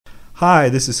Hi,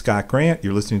 this is Scott Grant.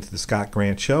 You're listening to The Scott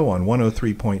Grant Show on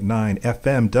 103.9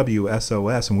 FM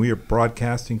WSOS, and we are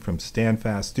broadcasting from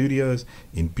Standfast Studios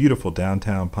in beautiful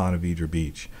downtown Ponte Vedra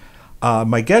Beach.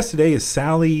 My guest today is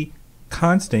Sally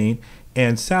Constain,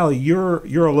 and Sally,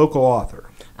 you're a local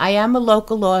author. I am a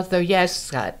local author, yes,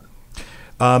 Scott.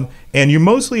 And you're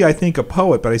mostly, I think, a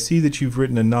poet, but I see that you've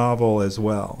written a novel as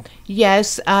well.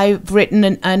 Yes, I've written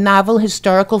a novel,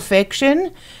 historical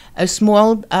fiction, a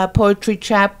small poetry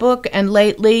chapbook, and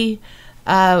lately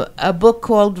a book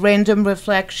called Random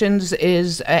Reflections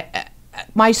is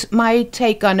my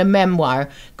take on a memoir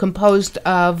composed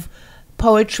of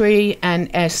poetry and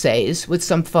essays with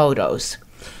some photos.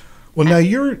 Well, now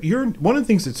you're one of the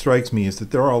things that strikes me is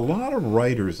that there are a lot of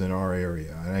writers in our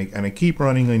area, and I keep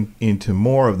running into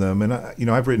more of them. And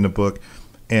I've written a book,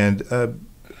 and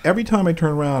every time I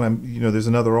turn around, there's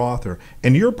another author,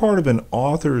 and you're part of an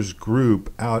authors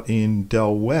group out in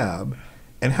Del Webb.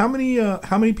 And how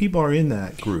many people are in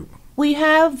that group? We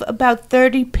have about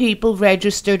 30 people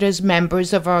registered as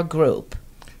members of our group.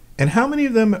 And how many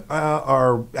of them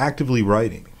are actively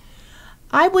writing?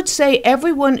 I would say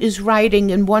everyone is writing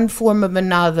in one form or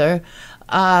another.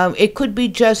 It could be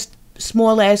just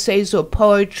small essays or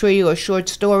poetry or short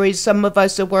stories. Some of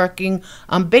us are working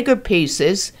on bigger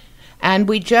pieces. And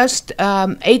we just,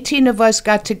 18 of us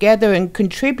got together and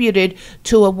contributed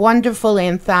to a wonderful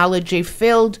anthology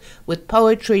filled with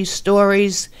poetry,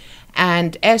 stories,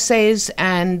 and essays,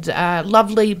 and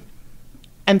lovely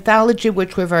anthology,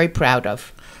 which we're very proud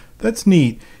of. That's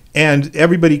neat. And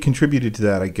everybody contributed to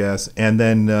that, I guess. And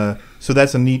then, so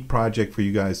that's a neat project for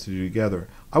you guys to do together.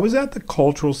 I was at the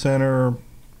Cultural Center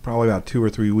probably about 2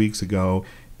 or 3 weeks ago,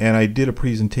 and I did a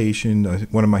presentation,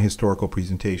 one of my historical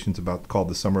presentations called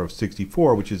The Summer of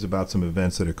 '64, which is about some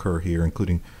events that occur here,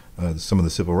 including some of the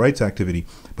civil rights activity.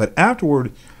 But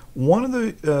afterward, one of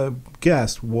the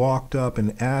guests walked up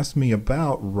and asked me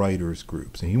about writers'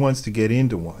 groups, and he wants to get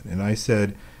into one. And I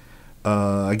said,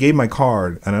 I gave my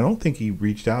card, and I don't think he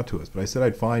reached out to us, but I said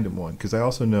I'd find him one, because I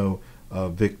also know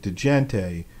Vic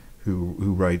DeGente,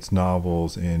 who writes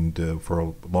novels and for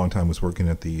a long time was working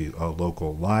at the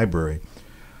local library.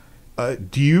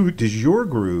 Does your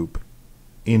group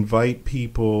invite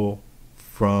people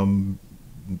from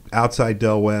outside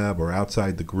Del Webb or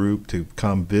outside the group to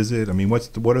come visit? I mean,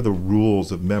 what are the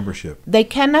rules of membership? They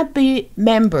cannot be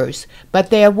members, but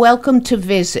they are welcome to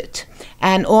visit.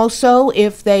 And also,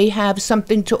 if they have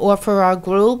something to offer our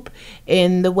group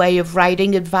in the way of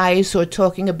writing advice or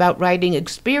talking about writing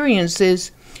experiences,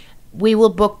 we will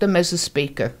book them as a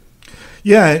speaker.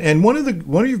 Yeah, and one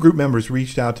of your group members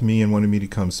reached out to me and wanted me to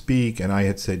come speak, and I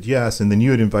had said yes, and then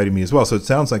you had invited me as well. So it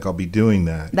sounds like I'll be doing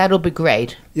that. That'll be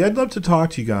great. Yeah, I'd love to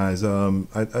talk to you guys.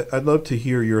 I'd love to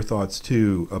hear your thoughts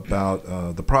too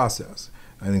about the process.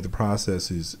 I think the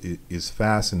process is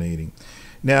fascinating.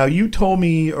 Now, you told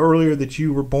me earlier that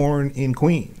you were born in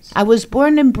Queens. I was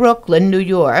born in Brooklyn, New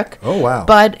York. Oh, wow.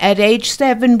 But at age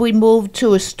 7, we moved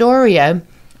to Astoria,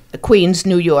 Queens,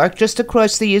 New York, just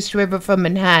across the East River from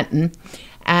Manhattan,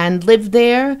 and lived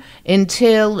there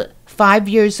until 5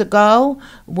 years ago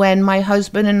when my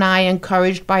husband and I,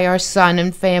 encouraged by our son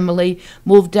and family,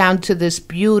 moved down to this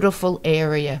beautiful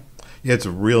area. Yeah, it's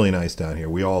really nice down here.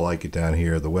 We all like it down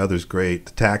here. The weather's great.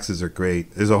 The taxes are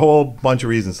great. There's a whole bunch of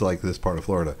reasons to like this part of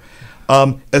Florida.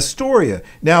 Astoria.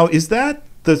 Now, is that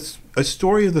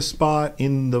Astoria the spot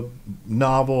in the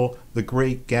novel The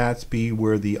Great Gatsby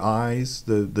where the eyes,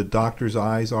 the doctor's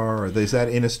eyes are? Is that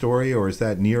in Astoria or is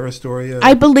that near Astoria?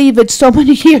 I believe it's so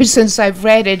many years since I've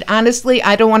read it. Honestly,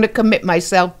 I don't want to commit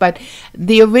myself, but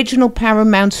the original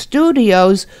Paramount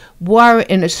Studios were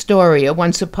in Astoria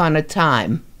once upon a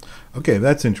time. Okay,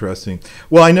 that's interesting.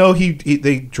 Well, I know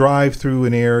they drive through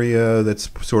an area that's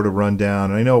sort of run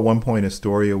down. And I know at one point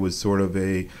Astoria was sort of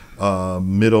a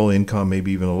middle income,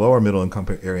 maybe even a lower middle income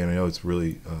area, and I know it's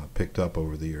really picked up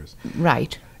over the years.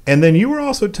 Right. And then you were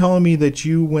also telling me that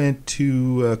you went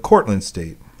to Cortland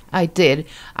State. I did.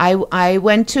 I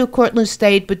went to Cortland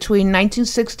State between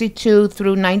 1962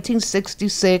 through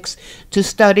 1966 to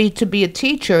study to be a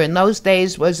teacher. In those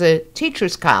days was a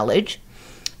teacher's college,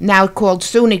 now called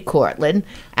SUNY Cortland,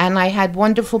 and I had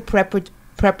wonderful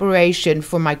preparation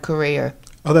for my career.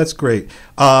 Oh, that's great.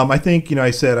 I think, I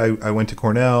said I went to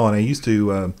Cornell, and I used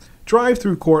to drive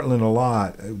through Cortland a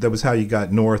lot. That was how you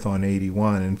got north on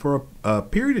 81. And for a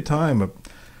period of time,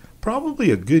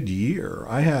 probably a good year,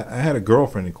 I had a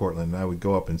girlfriend in Cortland, and I would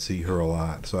go up and see her a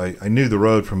lot. So I knew the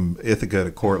road from Ithaca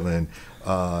to Cortland,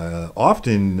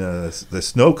 often the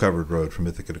snow-covered road from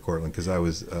Ithaca to Cortland, because I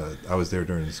was there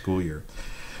during the school year.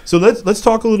 So let's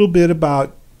talk a little bit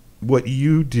about what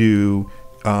you do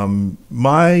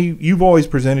You've always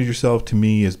presented yourself to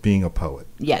me as being a poet.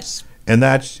 Yes. And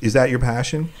is that your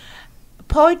passion?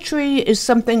 Poetry is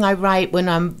something I write when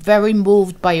I'm very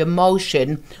moved by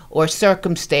emotion or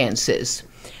circumstances.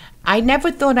 I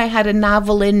never thought I had a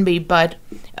novel in me, but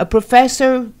a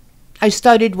professor I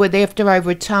studied with after I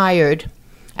retired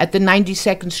at the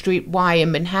 92nd Street Y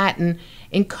in Manhattan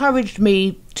encouraged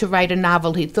me to write a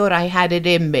novel. He thought I had it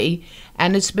in me,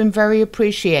 and it's been very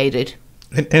appreciated.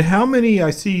 And how many,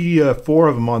 I see 4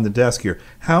 of them on the desk here.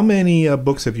 How many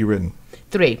books have you written?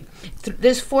 3.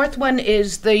 This 4th one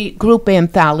is the group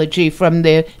anthology from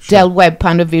the Del Webb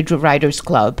Ponte Vedra Writers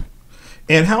Club.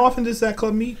 And how often does that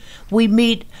club meet? We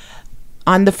meet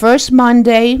on the first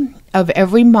Monday of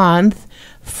every month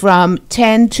from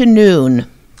 10 to noon.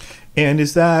 And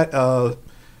is that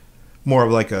more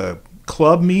of like a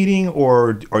club meeting,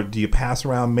 or do you pass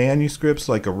around manuscripts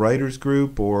like a writer's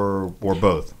group, or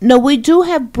both? No, we do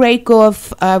have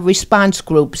break-off response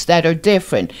groups that are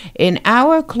different. In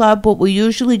our club, what we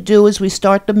usually do is we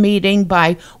start the meeting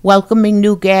by welcoming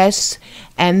new guests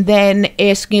and then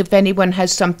asking if anyone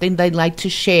has something they'd like to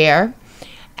share.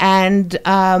 And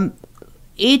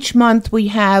each month we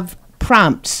have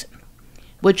prompts,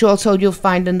 which also you'll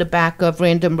find in the back of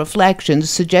Random Reflections,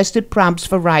 suggested prompts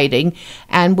for writing.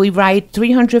 And we write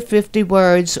 350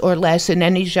 words or less in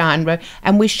any genre,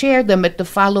 and we share them at the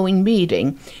following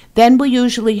meeting. Then we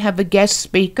usually have a guest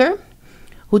speaker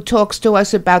who talks to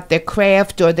us about their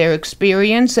craft or their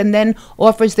experience, and then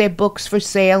offers their books for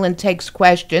sale and takes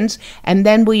questions. And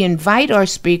then we invite our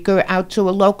speaker out to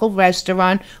a local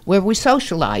restaurant where we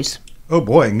socialize. Oh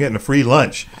boy, I'm getting a free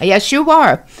lunch. Yes, you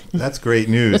are. That's great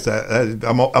news.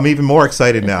 I'm even more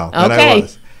excited now than Okay. I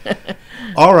was.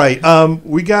 All right,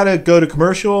 we got to go to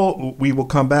commercial. We will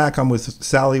come back. I'm with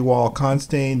Sally Wahl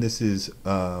Constain. This is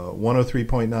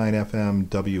 103.9 FM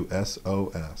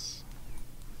WSOS.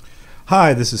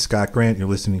 Hi, this is Scott Grant. You're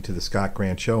listening to The Scott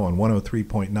Grant Show on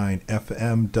 103.9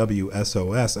 FM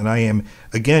WSOS. And I am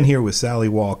again here with Sally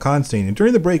Wahl Constain. And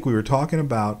during the break, we were talking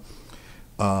about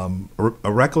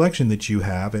a recollection that you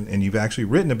have, and you've actually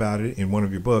written about it in one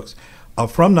of your books,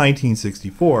 from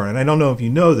 1964. And I don't know if you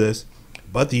know this,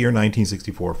 but the year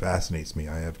 1964 fascinates me.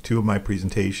 I have 2 of my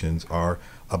presentations are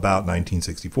about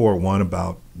 1964. One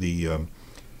about the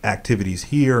activities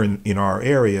here in our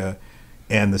area,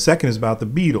 and the second is about the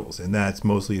Beatles, and that's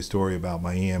mostly a story about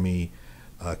Miami,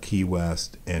 Key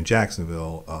West, and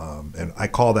Jacksonville. And I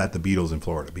call that the Beatles in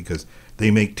Florida because they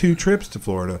make 2 trips to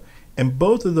Florida, and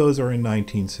both of those are in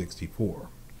 1964.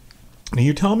 Now,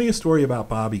 you tell me a story about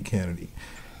Bobby Kennedy.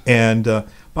 And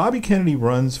Bobby Kennedy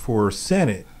runs for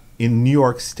Senate in New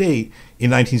York State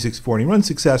in 1964, and he runs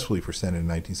successfully for Senate in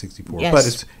 1964. Yes. But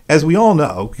it's, as we all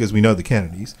know, because we know the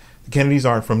Kennedys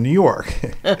aren't from New York.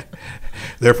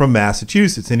 They're from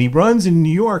Massachusetts. And he runs in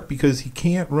New York because he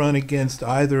can't run against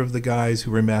either of the guys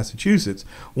who are in Massachusetts,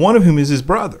 one of whom is his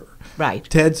brother. Right.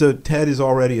 Ted is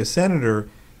already a senator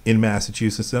in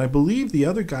Massachusetts, and I believe the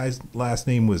other guy's last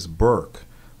name was Burke,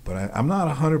 but I'm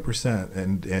not 100%,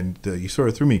 and you sort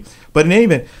of threw me. But in any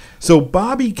event, so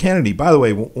Bobby Kennedy, by the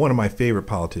way, one of my favorite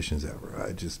politicians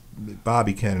ever.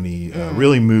 Bobby Kennedy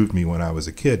really moved me when I was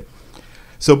a kid.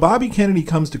 So Bobby Kennedy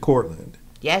comes to Cortland.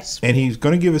 Yes. And he's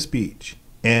going to give a speech.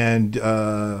 And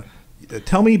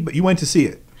tell me, you went to see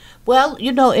it. Well,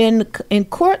 you know, in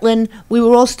Cortland, we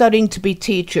were all studying to be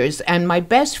teachers, and my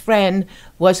best friend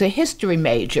was a history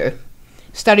major,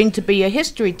 studying to be a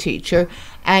history teacher,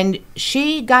 and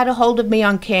she got a hold of me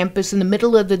on campus in the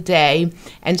middle of the day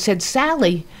and said,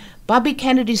 Sally, Bobby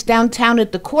Kennedy's downtown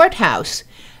at the courthouse.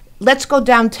 Let's go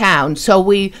downtown. So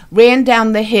we ran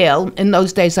down the hill. In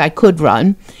those days, I could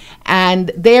run.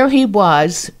 And there he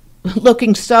was,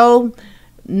 looking so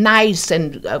nice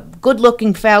and a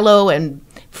good-looking fellow and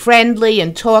friendly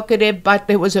and talkative, but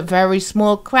there was a very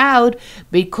small crowd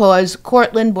because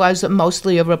Cortland was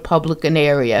mostly a Republican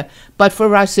area. But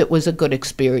for us, it was a good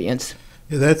experience.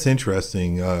 Yeah, that's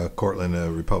interesting, Cortland, a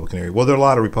Republican area. Well, there are a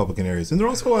lot of Republican areas, and there are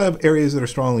also a lot of areas that are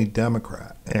strongly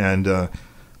Democrat. And,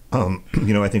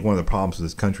 you know, I think one of the problems with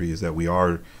this country is that we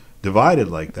are divided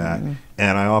like that. Mm-hmm.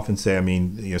 And I often say, I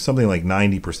mean, you know, something like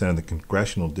 90% of the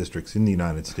congressional districts in the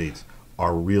United States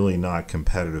are really not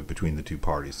competitive between the 2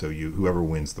 parties. So whoever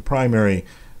wins the primary,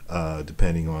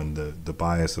 depending on the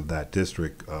bias of that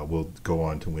district, will go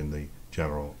on to win the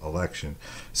general election.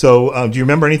 So do you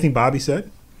remember anything Bobby said?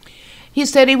 He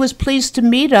said he was pleased to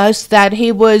meet us, that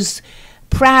he was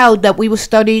proud that we were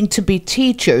studying to be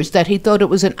teachers, that he thought it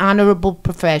was an honorable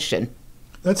profession.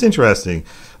 That's interesting.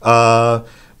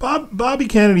 Bobby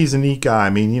Kennedy's a neat guy. I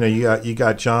mean, you know, you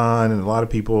got John and a lot of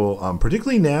people,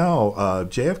 particularly now,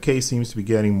 JFK seems to be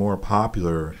getting more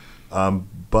popular.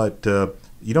 but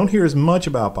you don't hear as much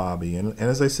about Bobby. And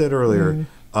as I said earlier,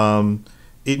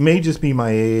 it may just be my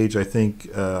age. I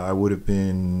think I would have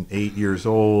been 8 years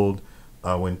old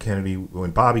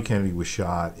when Bobby Kennedy was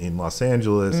shot in Los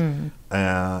Angeles, and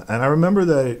I remember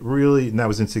that it really, and that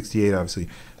was in '68, obviously.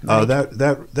 Right.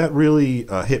 That really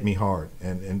hit me hard,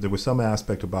 and there was some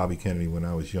aspect of Bobby Kennedy when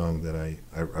I was young that I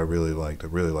really liked. I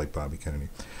really liked Bobby Kennedy.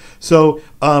 So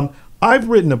I've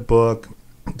written a book.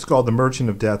 It's called The Merchant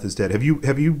of Death is Dead. Have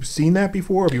you seen that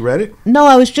before? Have you read it? No,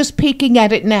 I was just peeking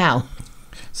at it now.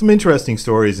 Some interesting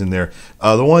stories in there.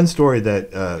 The one story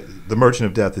that The Merchant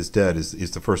of Death is Dead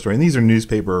is the first story. And these are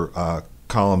newspaper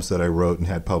columns that I wrote and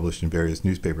had published in various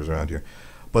newspapers around here.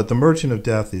 But The Merchant of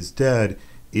Death is Dead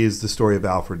is the story of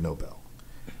Alfred Nobel.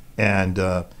 And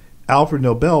Alfred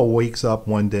Nobel wakes up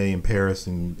one day in Paris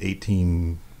in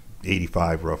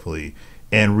 1885, roughly,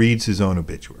 and reads his own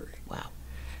obituary. Wow.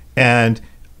 And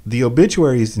the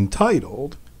obituary is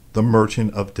entitled The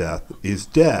Merchant of Death is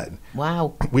Dead.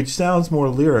 Wow. Which sounds more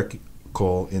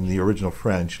lyrical in the original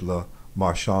French, Le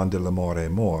Marchand de la Mort est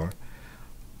mort,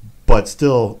 but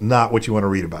still not what you want to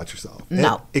read about yourself.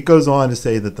 No. It goes on to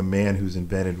say that the man who's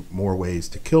invented more ways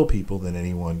to kill people than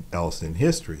anyone else in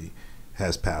history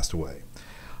has passed away.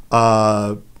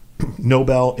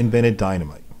 Nobel invented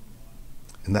dynamite,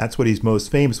 and that's what he's most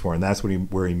famous for, and that's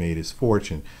where he made his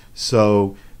fortune.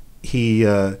 So he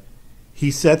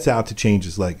sets out to change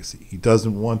his legacy. He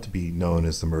doesn't want to be known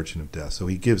as the Merchant of Death. So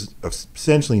he gives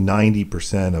essentially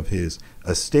 90% of his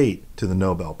estate to the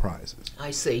Nobel Prizes.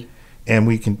 I see. And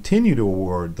we continue to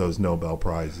award those Nobel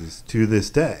Prizes to this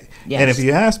day. Yes. And if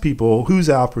you ask people, who's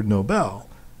Alfred Nobel,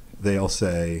 they'll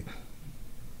say,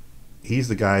 he's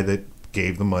the guy that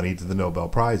gave the money to the Nobel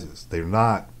Prizes. They're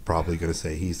not probably going to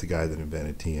say he's the guy that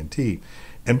invented TNT.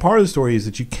 And part of the story is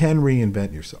that you can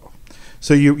reinvent yourself.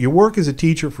 So you work as a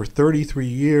teacher for 33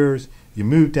 years, you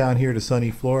move down here to sunny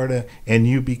Florida, and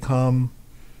you become...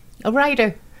 A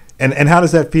writer. And how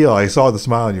does that feel? I saw the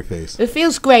smile on your face. It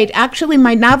feels great. Actually,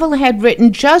 my novel I had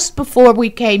written just before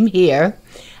we came here.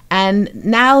 And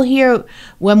now here,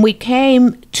 when we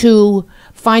came to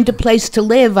find a place to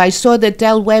live, I saw that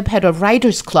Del Webb had a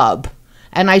writer's club.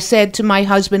 And I said to my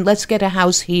husband, let's get a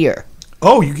house here.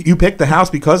 Oh, you picked the house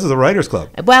because of the writer's club.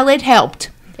 Well, it helped.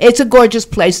 It's a gorgeous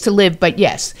place to live, but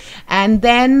yes. And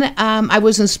then I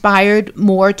was inspired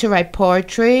more to write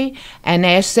poetry and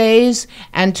essays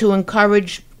and to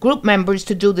encourage group members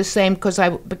to do the same because I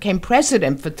became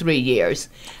president for 3 years.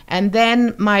 And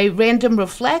then my random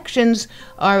reflections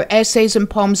are essays and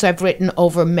poems I've written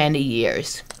over many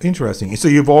years. Interesting. So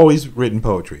you've always written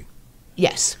poetry?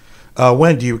 Yes.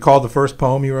 When? Do you recall the first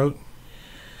poem you wrote?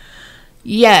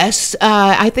 Yes.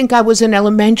 I think I was in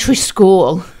elementary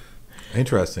school.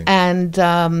 Interesting. And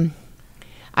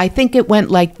I think it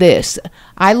went like this.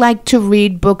 I like to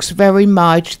read books very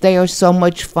much. They are so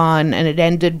much fun. And it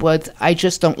ended with, I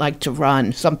just don't like to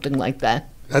run, something like that.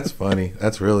 That's funny.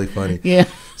 That's really funny. Yeah.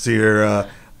 So you're,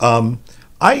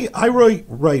 I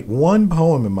write one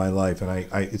poem in my life, and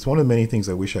I it's one of the many things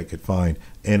I wish I could find.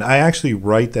 And I actually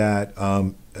write that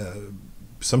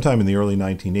sometime in the early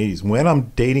 1980s when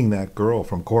I'm dating that girl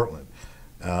from Cortland.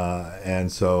 And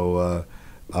so...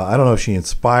 I don't know if she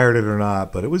inspired it or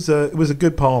not, but it was a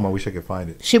good poem. I wish I could find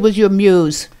it. She was your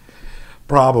muse.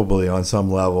 Probably on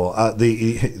some level.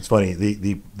 It's funny.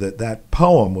 That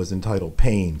poem was entitled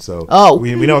 "Pain," so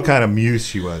we know what kind of muse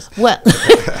she was. Well,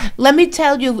 let me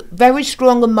tell you, very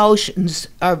strong emotions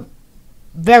are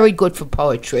very good for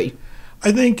poetry.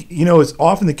 I think it's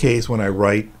often the case when I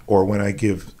write or when I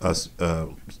give us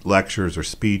lectures or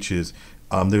speeches.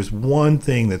 There's one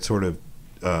thing that sort of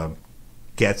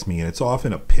gets me, and it's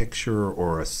often a picture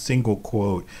or a single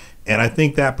quote. And I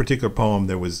think that particular poem,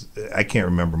 I can't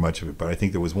remember much of it, but I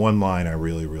think there was one line I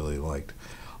really, really liked.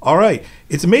 All right.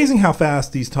 It's amazing how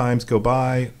fast these times go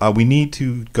by. We need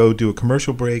to go do a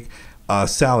commercial break.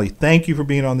 Sally, thank you for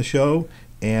being on the show,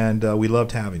 and we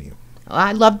loved having you.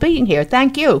 I love being here.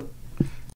 Thank you.